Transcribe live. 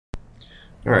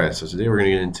Alright, so today we're going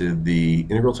to get into the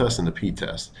integral test and the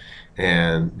p-test.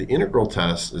 And the integral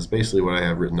test is basically what I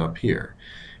have written up here.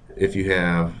 If you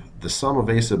have the sum of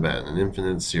a sub n, an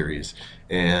infinite series,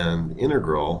 and the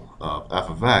integral of f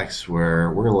of x,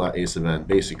 where we're going to let a sub n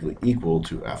basically equal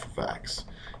to f of x.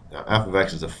 Now, f of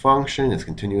x is a function, it's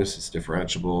continuous, it's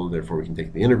differentiable, therefore we can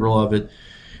take the integral of it.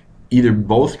 Either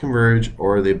both converge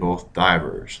or they both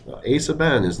diverge. Now, a sub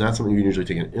n is not something you usually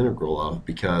take an integral of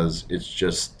because it's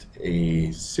just a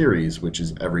series which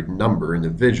is every number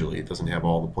individually. It doesn't have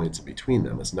all the points in between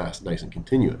them. It's not nice and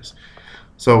continuous.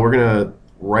 So we're going to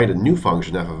write a new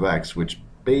function f of x which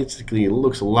basically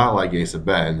looks a lot like a sub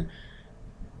n,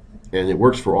 and it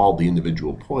works for all the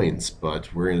individual points,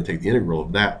 but we're going to take the integral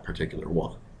of that particular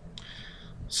one.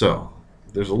 So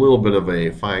there's a little bit of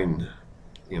a fine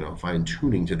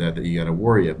tuning to that you got to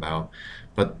worry about.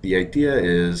 But the idea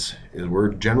is we're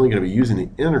generally going to be using the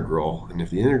integral, and if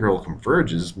the integral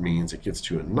converges, means it gets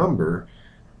to a number,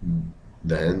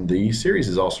 then the series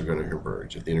is also going to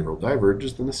converge. If the integral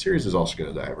diverges, then the series is also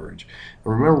going to diverge.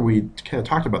 And remember, we kind of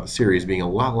talked about the series being a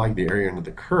lot like the area under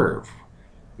the curve.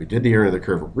 We did the area under the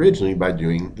curve originally by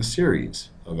doing the series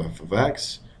of f of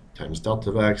x times delta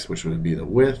of x, which would be the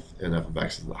width, and f of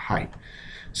x is the height.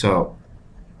 So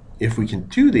if we can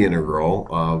do the integral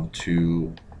of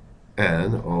 2n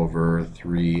over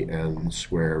 3n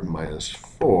squared minus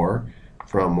 4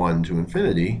 from 1 to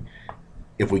infinity,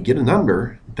 if we get a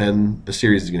number, then the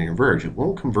series is going to converge. It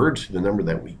won't converge to the number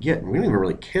that we get. And we don't even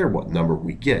really care what number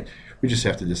we get. We just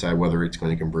have to decide whether it's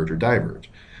going to converge or diverge.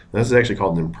 Now, this is actually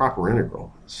called an improper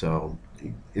integral. So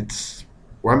it's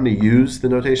where I'm going to use the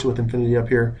notation with infinity up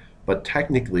here, but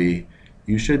technically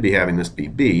you should be having this be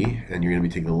b, and you're going to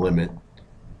be taking the limit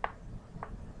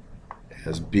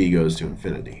as b goes to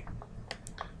infinity.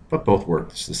 But both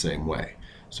work the same way.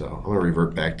 So I'm going to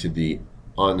revert back to the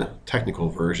untechnical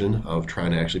version of trying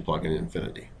to actually plug in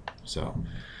infinity. So,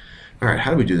 all right,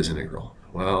 how do we do this integral?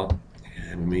 Well,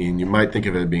 I mean, you might think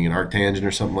of it being an arctangent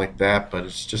or something like that, but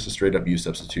it's just a straight up u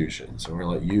substitution. So we're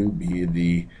going to let u be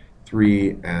the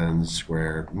 3n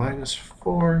squared minus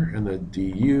 4, and the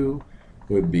du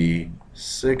would be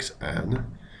 6n.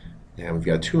 And we've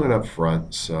got 2n up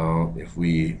front, so if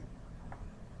we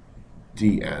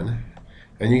dn,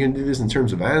 and you can do this in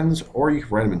terms of n's, or you can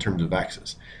write them in terms of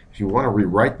x's. If you want to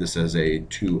rewrite this as a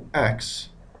 2x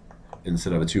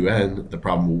instead of a 2n, the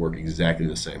problem will work exactly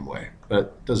the same way, but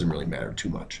it doesn't really matter too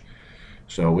much.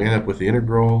 So we end up with the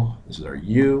integral. This is our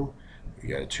u. We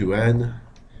got a 2n,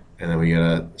 and then we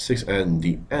got a 6n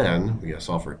dn. We got to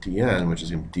solve for dn, which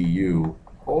is going to be du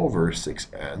over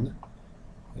 6n.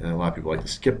 And a lot of people like to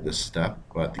skip this step,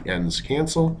 but the n's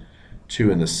cancel. 2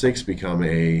 and the 6 become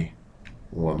a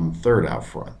 1/3 out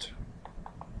front.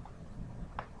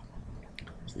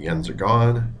 So the n's are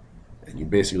gone, and you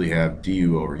basically have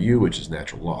du over u, which is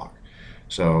natural log.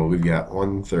 So we've got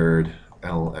 1/3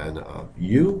 ln of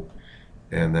u,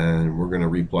 and then we're going to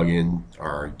replug in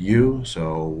our u,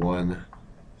 so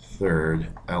 1/3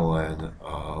 ln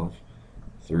of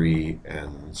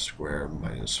 3n squared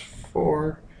minus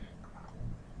 4,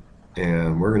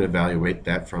 and we're going to evaluate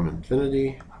that from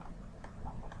infinity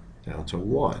down to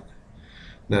 1.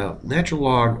 Now, natural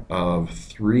log of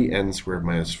 3n squared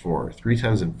minus 4, 3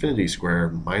 times infinity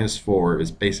squared minus 4 is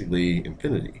basically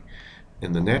infinity.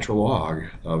 And the natural log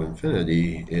of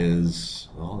infinity is,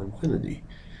 well, infinity.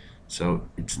 So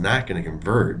it's not going to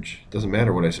converge. It doesn't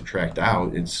matter what I subtract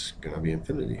out, it's going to be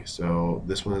infinity. So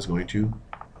this one is going to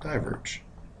diverge.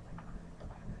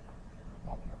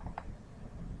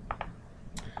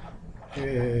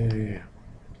 Yay.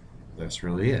 That's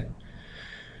really it.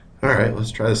 All right, let's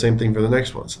try the same thing for the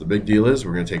next one. So the big deal is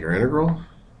we're going to take our integral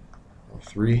of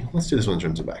 3. Let's do this one in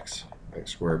terms of x.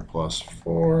 X squared plus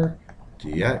 4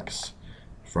 dx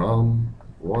from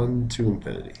 1 to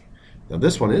infinity. Now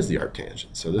this one is the arctangent,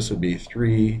 so this would be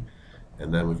 3,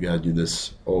 and then we've got to do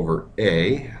this over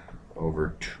a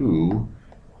over 2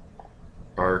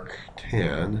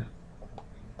 arctan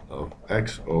of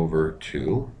x over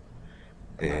 2,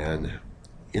 and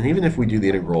even if we do the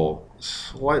integral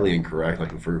slightly incorrect,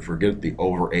 like if we forget the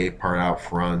over a part out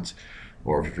front,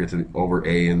 or if we forget the over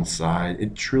a inside,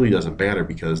 it truly doesn't matter,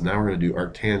 because now we're going to do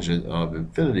arctangent of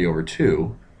infinity over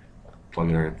 2, plug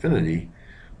in our infinity.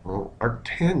 Well,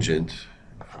 arctangent,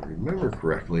 if I remember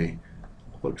correctly,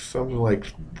 looks something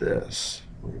like this.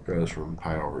 It goes from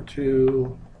pi over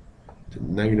 2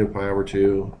 to negative pi over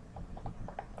 2,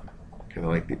 kind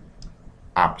of like the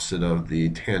opposite of the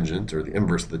tangent, or the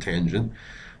inverse of the tangent.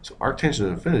 So arctangent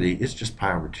of infinity is just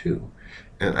pi over 2.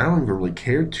 And I don't even really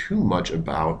care too much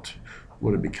about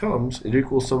what it becomes. It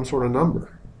equals some sort of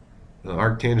number. The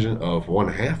arctangent of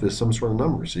 1/2 is some sort of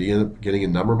number. So you end up getting a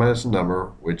number minus a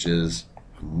number, which is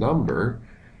a number.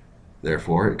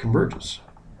 Therefore, it converges.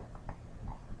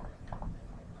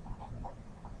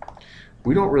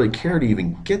 We don't really care to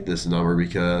even get this number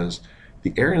because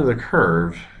the area of the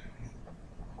curve,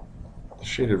 the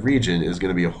shaded region, is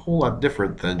going to be a whole lot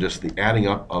different than just the adding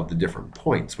up of the different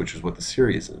points, which is what the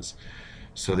series is.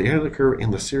 So the area of the curve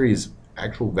and the series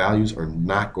actual values are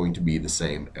not going to be the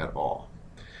same at all.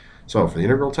 So for the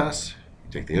integral test,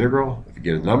 you take the integral. If you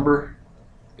get a number,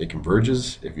 it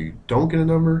converges. If you don't get a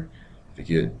number, if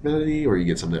you get infinity or you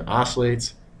get something that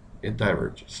oscillates, it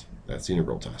diverges. That's the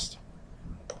integral test.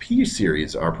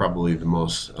 P-series are probably the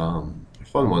most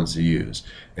fun ones to use.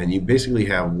 And you basically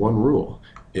have one rule.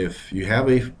 If you have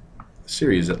a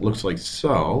series that looks like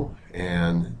so,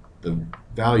 and the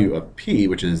value of P,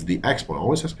 which is the exponent,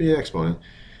 always has to be an exponent,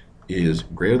 is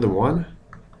greater than 1,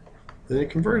 then it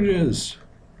converges.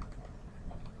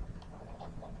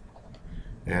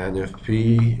 And if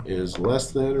P is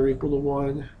less than or equal to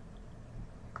 1,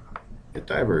 it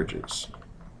diverges.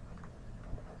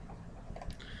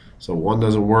 So 1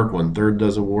 doesn't work, 1/3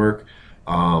 doesn't work.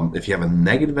 If you have a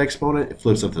negative exponent, it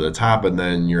flips up to the top, and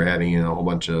then you're adding in a whole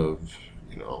bunch of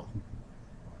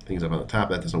things up on the top.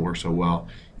 That doesn't work so well.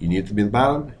 You need it to be in the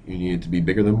bottom, you need it to be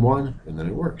bigger than 1, and then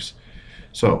it works.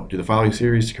 So do the following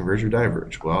series to converge or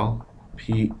diverge? Well,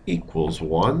 P equals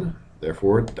 1,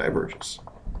 therefore it diverges.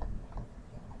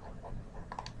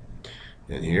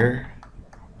 And here,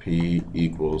 P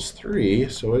equals 3,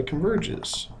 so it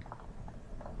converges.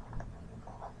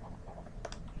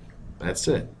 That's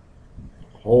it.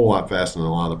 A whole lot faster than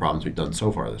a lot of the problems we've done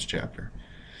so far this chapter.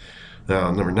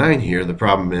 Now, number 9 here, the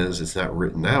problem is it's not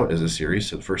written out as a series,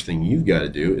 so the first thing you've got to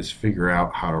do is figure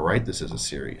out how to write this as a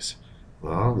series.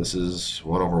 Well, this is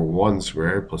 1 over 1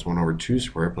 squared plus 1 over 2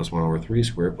 squared plus 1 over 3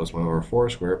 squared plus 1 over 4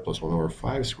 squared plus 1 over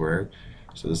 5 squared.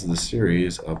 So this is the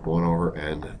series of 1 over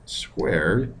n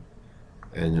squared,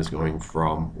 and is going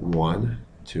from 1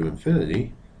 to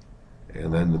infinity,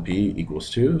 and then the P equals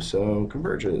 2, so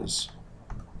converges.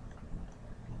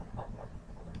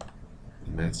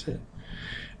 And that's it.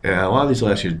 And a lot of these will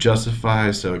ask you to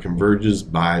justify, so it converges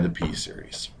by the P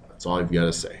series. That's all you've got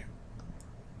to say.